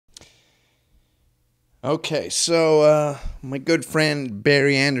Okay, so my good friend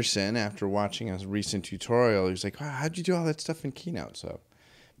Barry Andersson, after watching a recent tutorial, he was like, wow, how'd you do all that stuff in Keynote? So,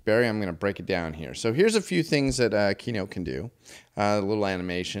 Barry, I'm going to break it down here. So here's a few things that Keynote can do. A little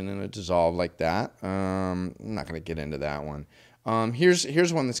animation and a dissolve like that. I'm not going to get into that one.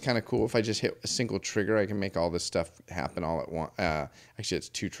 Here's one that's kind of cool. If I just hit a single trigger, I can make all this stuff happen all at once. Actually, it's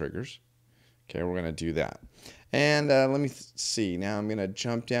two triggers. Okay, we're going to do that. And let me see. Now I'm going to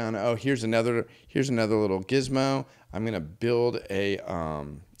jump down. Oh, here's another little gizmo. I'm going to build a,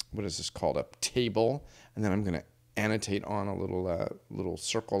 what is this called? A table. And then I'm going to annotate on a little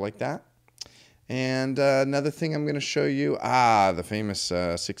circle like that. And another thing I'm going to show you, the famous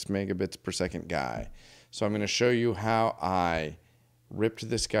 6 megabits per second guy. So I'm going to show you how I ripped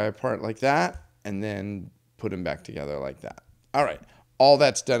this guy apart like that and then put him back together like that. All right, all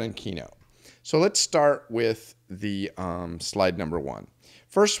that's done in Keynote. So let's start with the slide number 1.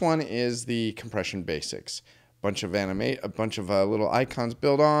 First one is the compression basics. A bunch of little icons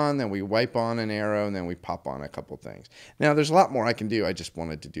built on, then we wipe on an arrow, and then we pop on a couple things. Now there's a lot more I can do. I just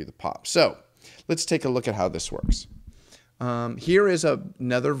wanted to do the pop. So let's take a look at how this works. Here is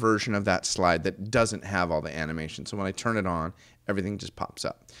another version of that slide that doesn't have all the animation. So when I turn it on, everything just pops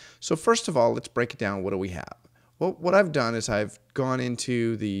up. So first of all, let's break it down. What do we have? Well, what I've done is I've gone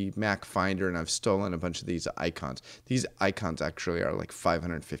into the Mac Finder and I've stolen a bunch of these icons. These icons actually are like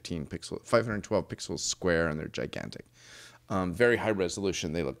 512 pixels square, and they're gigantic. Very high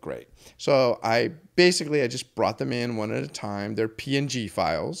resolution. They look great. So I just brought them in one at a time. They're PNG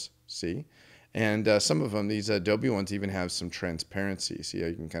files, see? And some of them, these Adobe ones, even have some transparency. See how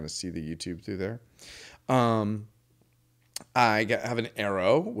you can kind of see the YouTube through there? I have an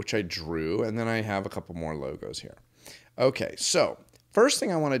arrow, which I drew, and then I have a couple more logos here. Okay, so first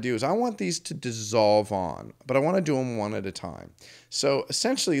thing I want to do is I want these to dissolve on, but I want to do them one at a time. So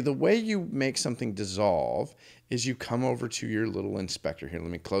essentially, the way you make something dissolve is you come over to your little inspector here.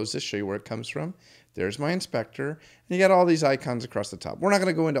 Let me close this, show you where it comes from. There's my inspector, and you got all these icons across the top. We're not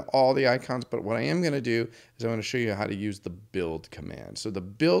going to go into all the icons, but what I am going to do is I'm going to show you how to use the build command. So the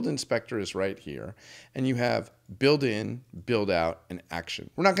build inspector is right here, and you have build in, build out, and action.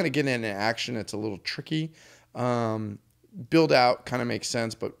 We're not going to get into action. It's a little tricky. Build out kind of makes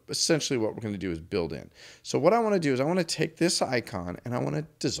sense, but essentially what we're going to do is build in. So what I want to do is I want to take this icon and I want to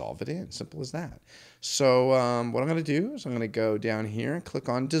dissolve it in. Simple as that. So what I'm going to do is I'm going to go down here and click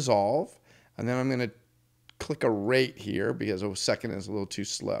on dissolve. And then I'm going to click a rate here because a second is a little too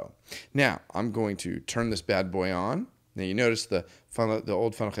slow. Now, I'm going to turn this bad boy on. Now, you notice the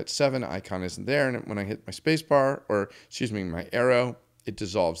old Final Cut 7 icon isn't there. And when I hit my space bar, or excuse me, my arrow, it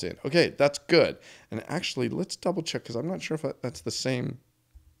dissolves in. Okay, that's good. And actually, let's double check because I'm not sure if that's the same.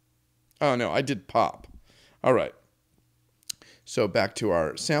 Oh, no, I did pop. All right. So back to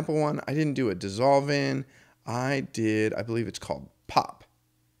our sample one. I didn't do a dissolve in. I believe it's called pop.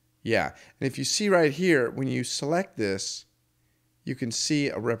 Yeah, and if you see right here, when you select this, you can see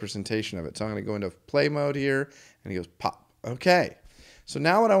a representation of it. So I'm going to go into play mode here, and it goes pop. Okay, so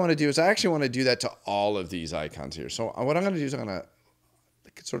now what I want to do is I actually want to do that to all of these icons here. So what I'm going to do is I'm going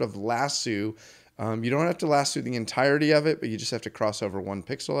to sort of lasso. You don't have to lasso the entirety of it, but you just have to cross over 1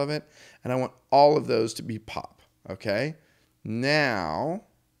 pixel of it. And I want all of those to be pop. Okay, now,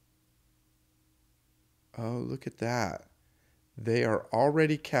 oh, look at that. They are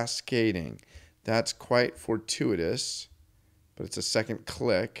already cascading. That's quite fortuitous, but it's a second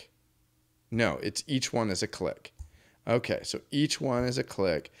click. No, it's each one is a click. Okay, so each one is a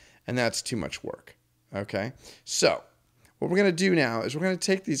click, and that's too much work. Okay, so what we're going to do now is we're going to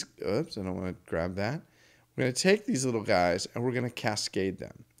take these, oops, I don't want to grab that. We're going to take these little guys, and we're going to cascade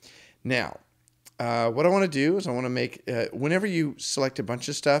them. Now, what I want to do is I want to make, whenever you select a bunch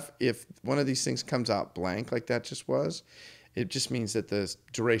of stuff, if one of these things comes out blank like that just was, it just means that the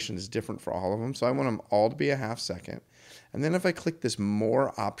duration is different for all of them. So I want them all to be a ½ second. And then if I click this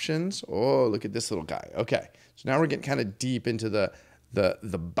more options, oh, look at this little guy. Okay, so now we're getting kind of deep into the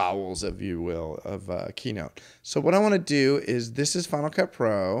bowels, if you will, of Keynote. So what I want to do is, this is Final Cut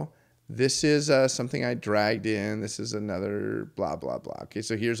Pro. This is something I dragged in. This is another blah, blah, blah. Okay,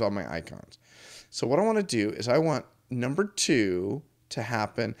 so here's all my icons. So what I want to do is I want number 2 to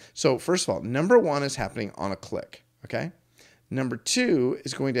happen. So first of all, number 1 is happening on a click, okay? Number 2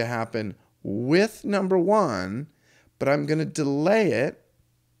 is going to happen with number 1, but I'm going to delay it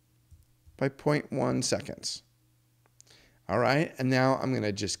by 0.1 seconds. All right, and now I'm going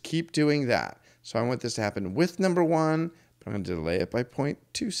to just keep doing that. So I want this to happen with number 1, but I'm going to delay it by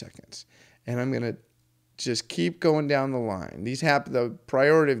 0.2 seconds. And I'm going to just keep going down the line. The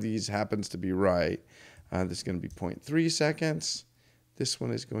priority of these happens to be right. This is going to be 0.3 seconds. This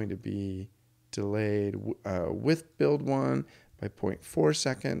one is going to be delayed with build 1 by 0.4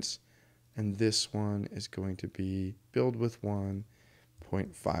 seconds. And this one is going to be build with 1,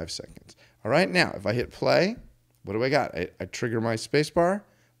 0.5 seconds. All right, now if I hit play, what do I got? I trigger my spacebar.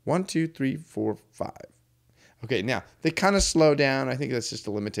 1, 2, 3, 4, 5. Okay, now they kind of slow down. I think that's just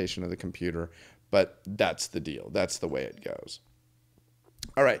a limitation of the computer, but that's the deal. That's the way it goes.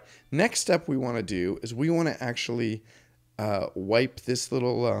 All right, next step we want to do is we want to actually wipe this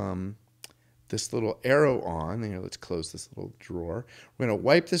little arrow on. Here, let's close this little drawer. We're going to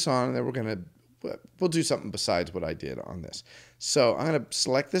wipe this on, and then we'll do something besides what I did on this. So I'm going to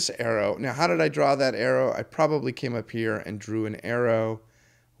select this arrow. Now, how did I draw that arrow? I probably came up here and drew an arrow,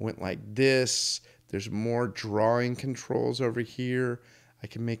 went like this. There's more drawing controls over here. I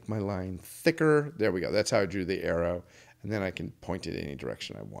can make my line thicker. There we go. That's how I drew the arrow. And then I can point it any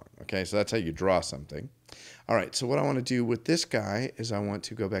direction I want. Okay, so that's how you draw something. All right, so what I want to do with this guy is I want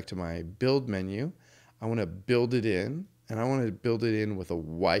to go back to my build menu. I want to build it in, and I want to build it in with a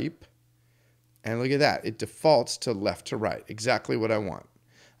wipe. And look at that. It defaults to left to right, exactly what I want.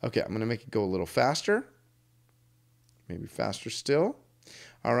 Okay, I'm going to make it go a little faster. Maybe faster still.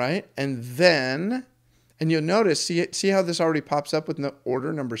 All right, and then, and you'll notice, see how this already pops up with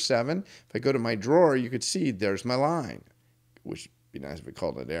order number 7? If I go to my drawer, you could see there's my line, which would be nice if we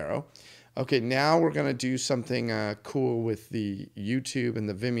called it arrow. Okay, now we're going to do something cool with the YouTube and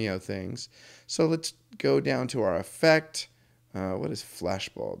the Vimeo things. So let's go down to our effect. What is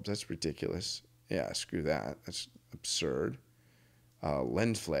flashbulbs? That's ridiculous. Yeah, screw that. That's absurd.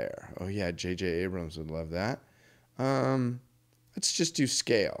 Lens flare. Oh yeah, J.J. Abrams would love that. Let's just do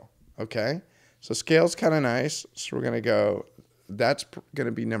scale, okay? So scale's kind of nice. So we're going to go, that's going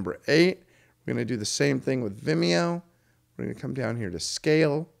to be number 8. We're going to do the same thing with Vimeo. We're going to come down here to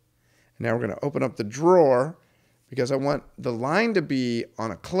scale. And now we're going to open up the drawer because I want the line to be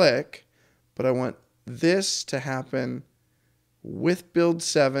on a click, but I want this to happen with build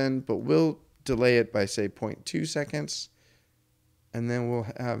 7, but we'll delay it by, say, 0.2 seconds. And then we'll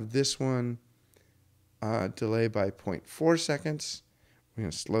have this one delay by 0.4 seconds. We're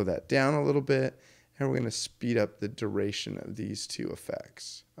going to slow that down a little bit, and we're going to speed up the duration of these two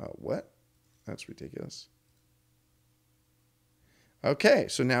effects. What? That's ridiculous. Okay,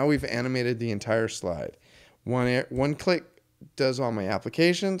 so now we've animated the entire slide. One click does all my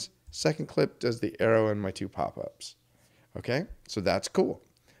applications. Second click does the arrow and my 2 pop-ups. Okay, so that's cool.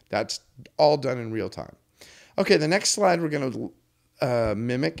 That's all done in real time. Okay, the next slide we're going to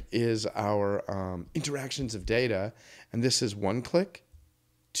mimic is our interactions of data, and this is 1 click,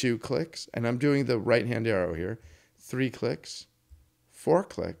 2 clicks, and I'm doing the right-hand arrow here, 3 clicks, 4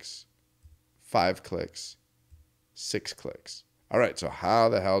 clicks, 5 clicks, 6 clicks. All right, so how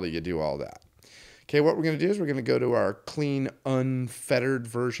the hell do you do all that? Okay, what we're going to do is we're going to go to our clean, unfettered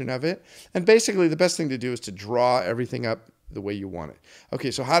version of it, and basically the best thing to do is to draw everything up the way you want it.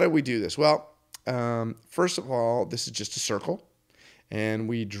 Okay, so how do we do this? Well, first of all, this is just a circle. And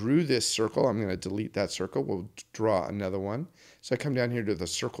we drew this circle. I'm going to delete that circle. We'll draw another one. So I come down here to the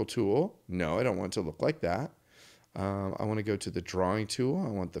circle tool. No, I don't want it to look like that. I want to go to the drawing tool. I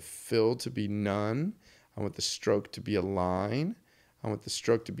want the fill to be none. I want the stroke to be a line. I want the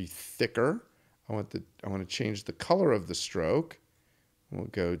stroke to be thicker. I want to change the color of the stroke. We'll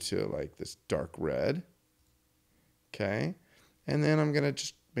go to like this dark red. Okay. And then I'm going to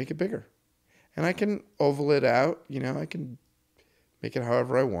just make it bigger. And I can oval it out. You know, I can make it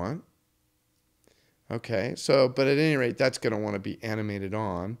however I want. Okay, so, but at any rate, that's going to want to be animated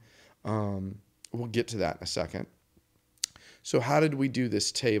on. We'll get to that in a second. So how did we do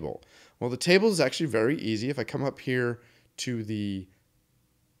this table? Well, the table is actually very easy. If I come up here to the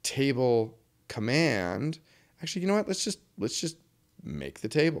table command, actually, you know what? Let's just make the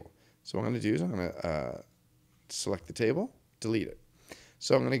table. So what I'm going to do is I'm going to select the table, delete it.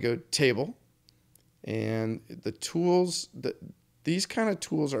 So I'm going to go table, and the tools that these kind of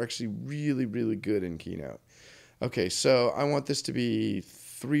tools are actually really, really good in Keynote. Okay, so I want this to be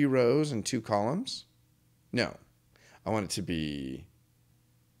 3 rows and 2 columns. No, I want it to be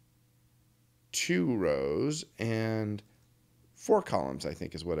 2 rows and 4 columns, I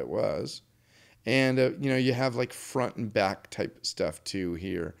think is what it was. And, you know, you have like front and back type stuff too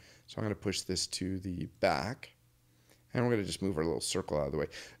here. So I'm going to push this to the back. And we're going to just move our little circle out of the way.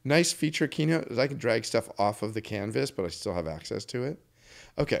 Nice feature Keynote is I can drag stuff off of the canvas, but I still have access to it.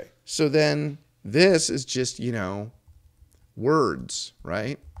 Okay, so then this is just, you know, words,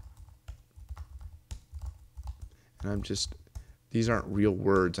 right? And I'm just, these aren't real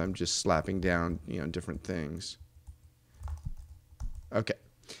words. I'm just slapping down, you know, different things. Okay,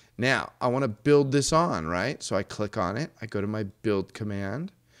 now I want to build this on, right? So I click on it. I go to my build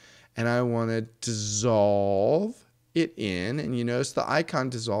command. and I want to dissolve it in, and you notice the icon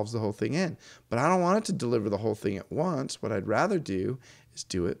dissolves the whole thing in. But I don't want it to deliver the whole thing at once. What I'd rather do is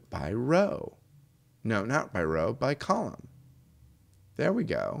do it by row. No, not by row, by column. There we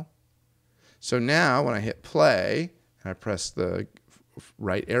go. So now when I hit play and I press the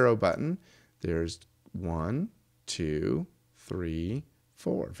right arrow button, there's 1, 2, 3,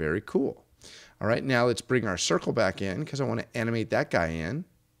 4. Very cool. All right, now let's bring our circle back in because I want to animate that guy in.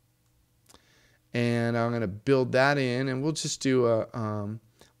 And I'm going to build that in, and we'll just do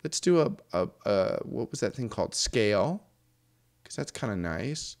let's do what was that thing called? Scale, because that's kind of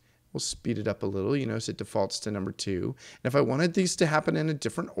nice. We'll speed it up a little. You notice it defaults to number 2. And if I wanted these to happen in a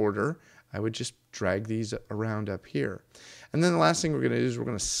different order, I would just drag these around up here. And then the last thing we're going to do is we're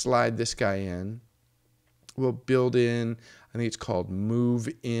going to slide this guy in. We'll build in, I think it's called move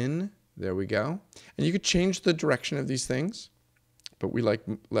in. There we go. And you could change the direction of these things, but we like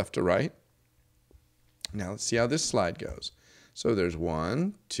left to right. Now let's see how this slide goes. So there's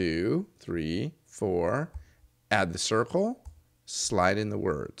 1, 2, 3, 4. Add the circle, slide in the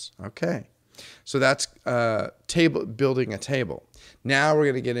words. Okay. So that's building a table. Now we're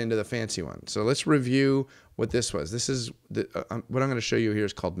going to get into the fancy one. So let's review what this was. This is what I'm going to show you here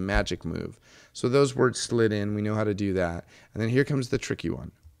is called magic move. So those words slid in. We know how to do that. And then here comes the tricky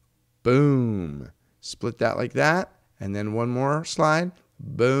one. Boom. Split that like that. And then one more slide.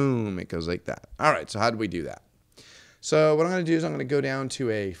 Boom. It goes like that. All right. So how do we do that? So what I'm going to do is I'm going to go down to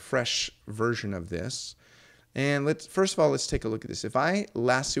a fresh version of this. And first of all, let's take a look at this. If I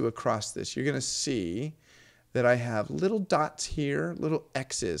lasso across this, you're going to see that I have little dots here, little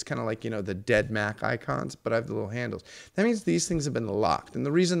X's, kind of like, the dead Mac icons, but I have the little handles. That means these things have been locked. And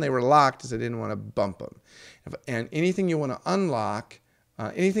the reason they were locked is I didn't want to bump them. And anything you want to unlock,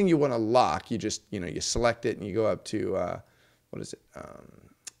 anything you want to lock, you just, you select it and you go up to, what is it?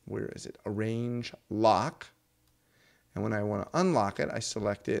 Where is it? Arrange lock. And when I want to unlock it, I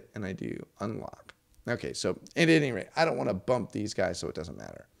select it and I do unlock. Okay, so at any rate, I don't want to bump these guys, so it doesn't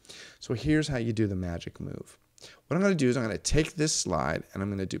matter. So here's how you do the magic move. What I'm going to do is I'm going to take this slide and I'm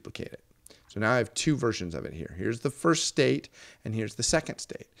going to duplicate it. So now I have two versions of it here. Here's the first state and here's the second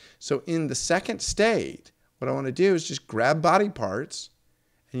state. So in the second state, what I want to do is just grab body parts,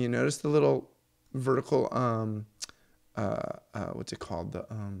 and you notice the little vertical, what's it called? The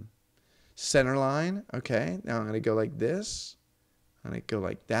center line. Okay, now I'm going to go like this. I'm going to go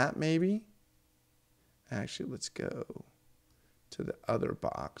like that maybe. Actually, let's go to the other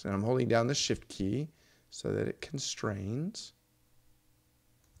box. And I'm holding down the shift key so that it constrains.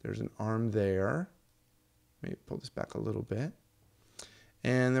 There's an arm there. Maybe pull this back a little bit.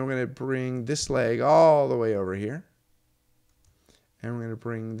 And then we're going to bring this leg all the way over here. And we're going to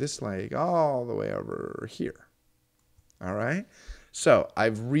bring this leg all the way over here. All right? So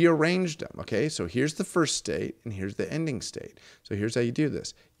I've rearranged them. Okay, so here's the first state and here's the ending state. So here's how you do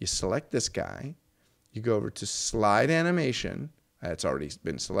this. You select this guy. You go over to slide animation. It's already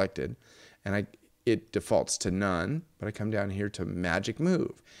been selected. And it defaults to none. But I come down here to magic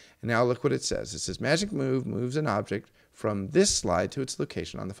move. And now look what it says. It says magic move moves an object from this slide to its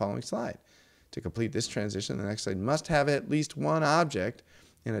location on the following slide. To complete this transition, the next slide must have at least one object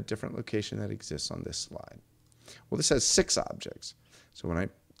in a different location that exists on this slide. Well, this has 6 objects. So when I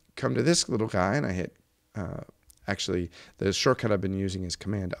come to this little guy and I hit, actually, the shortcut I've been using is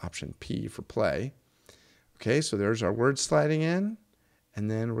Command Option P for play. Okay, so there's our word sliding in, and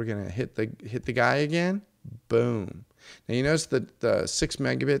then we're gonna hit the guy again. Boom. Now you notice that the 6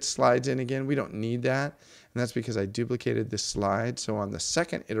 megabits slides in again. We don't need that, and that's because I duplicated this slide. So on the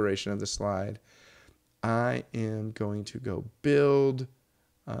second iteration of the slide, I am going to go build,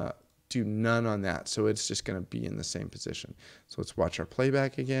 do none on that. So it's just gonna be in the same position. So let's watch our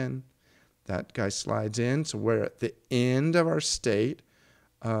playback again. That guy slides in. So we're at the end of our state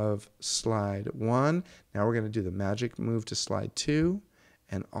of slide 1. Now we're going to do the magic move to slide 2,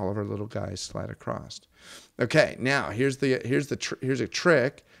 and all of our little guys slide across. Okay, now here's a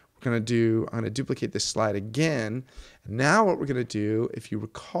trick. I'm going to duplicate this slide again. And now what we're going to do, if you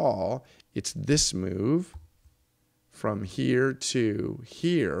recall, it's this move from here to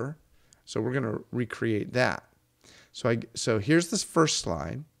here. So we're going to recreate that. So here's this first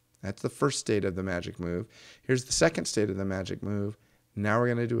slide. That's the first state of the magic move. Here's the second state of the magic move. Now we're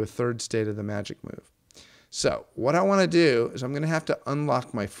going to do a third state of the magic move. So what I want to do is I'm going to have to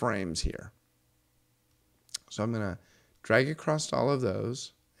unlock my frames here. So I'm going to drag across all of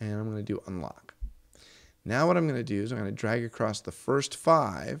those, and I'm going to do unlock. Now what I'm going to do is I'm going to drag across the first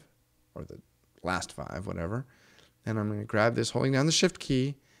 5, or the last 5, whatever, and I'm going to grab this holding down the shift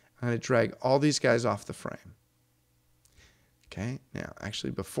key. I'm going to drag all these guys off the frame. Okay, now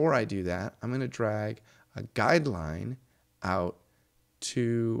actually before I do that, I'm going to drag a guideline out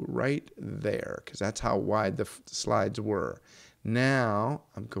to right there because that's how wide the slides were. Now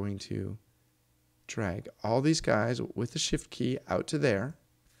I'm going to drag all these guys with the shift key out to there.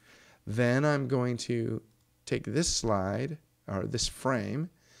 Then I'm going to take this slide or this frame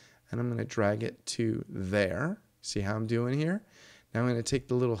and I'm going to drag it to there. See how I'm doing here? Now I'm going to take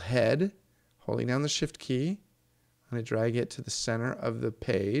the little head, holding down the shift key. I'm going to drag it to the center of the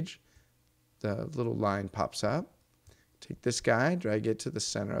page. The little line pops up. Take this guy, drag it to the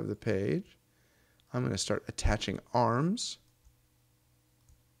center of the page. I'm going to start attaching arms.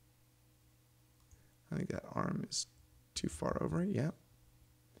 I think that arm is too far over. Yep.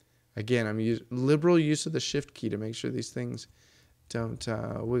 Again, I'm using liberal use of the shift key to make sure these things don't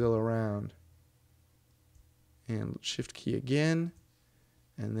wiggle around. And shift key again.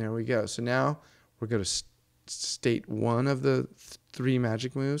 And there we go. So now we're going to state one of the 3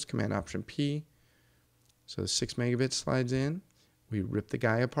 magic moves, Command Option P. So the 6 megabit slides in. We rip the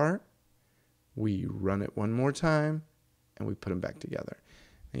guy apart. We run it one more time. And we put them back together.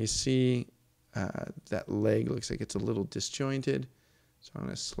 And you see that leg looks like it's a little disjointed. So I'm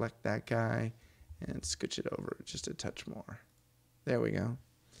going to select that guy and scooch it over just a touch more. There we go.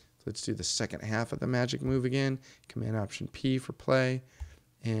 So let's do the second half of the magic move again. Command Option P for play.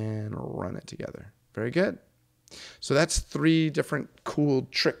 And run it together. Very good. So that's 3 different cool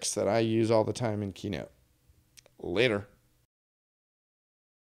tricks that I use all the time in Keynote. Later.